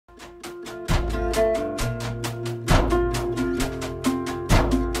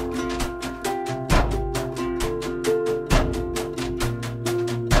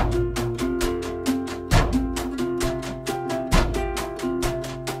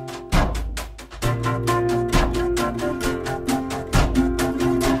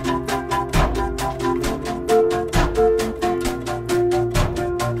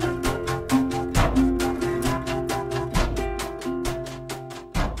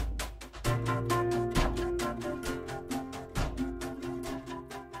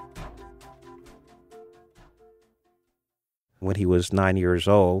When he was 9 years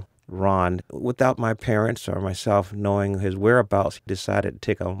old, Ron, without my parents or myself knowing his whereabouts, decided to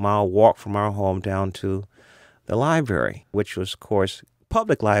take a mile walk from our home down to the library, which was, of course,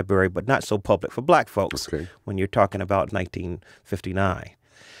 public library, but not so public for black folks when you're talking about 1959.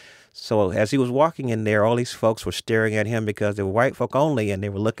 So as he was walking in there, all these folks were staring at him because they were white folk only, and they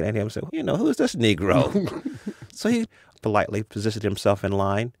were looking at him and said, you know, who's this Negro? So he politely positioned himself in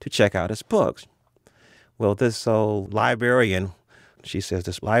line to check out his books. Well, this old librarian, she says,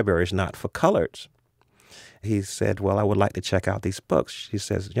 this library is not for coloreds. He said, well, I would like to check out these books. She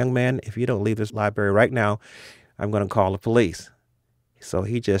says, young man, if you don't leave this library right now, I'm going to call the police. So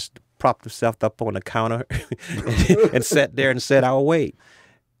he just propped himself up on the counter and sat there and said, I'll wait.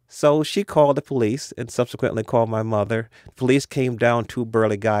 So she called the police and subsequently called my mother. Police came down, two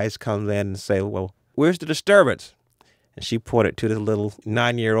burly guys come in and say, well, where's the disturbance? And she pointed to the little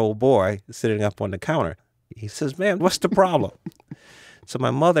 9-year-old boy sitting up on the counter. He says, man, what's the problem? So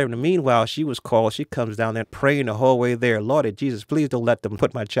my mother, in the meanwhile, she was called. She comes down there praying the whole way there. Lord Jesus, please don't let them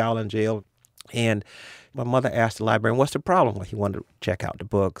put my child in jail. And my mother asked the librarian, what's the problem? Well, he wanted to check out the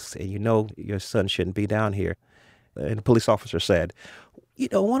books. And you know your son shouldn't be down here. And the police officer said, you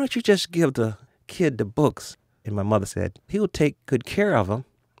know, why don't you just give the kid the books? And my mother said, he'll take good care of them.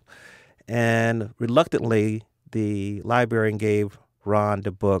 And reluctantly, the librarian gave Ron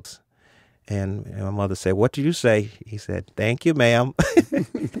the books. And my mother said, what did you say? He said, thank you, ma'am.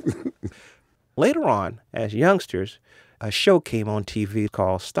 Later on, as youngsters, a show came on TV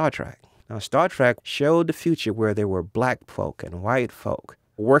called Star Trek. Now, Star Trek showed the future where there were black folk and white folk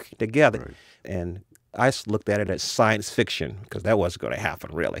working together. Right. And I looked at it as science fiction because that wasn't going to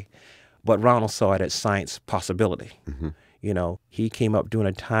happen, really. But Ronald saw it as science possibility. Mm-hmm. You know, he came up during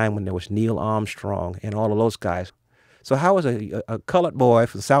a time when there was Neil Armstrong and all of those guys. So how was a colored boy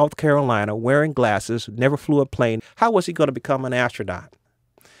from South Carolina wearing glasses, never flew a plane, how was he going to become an astronaut?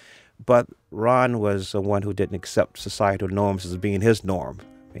 But Ron was the one who didn't accept societal norms as being his norm.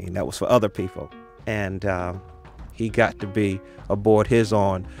 I mean, that was for other people. And he got to be aboard his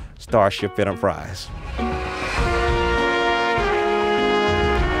own Starship Enterprise.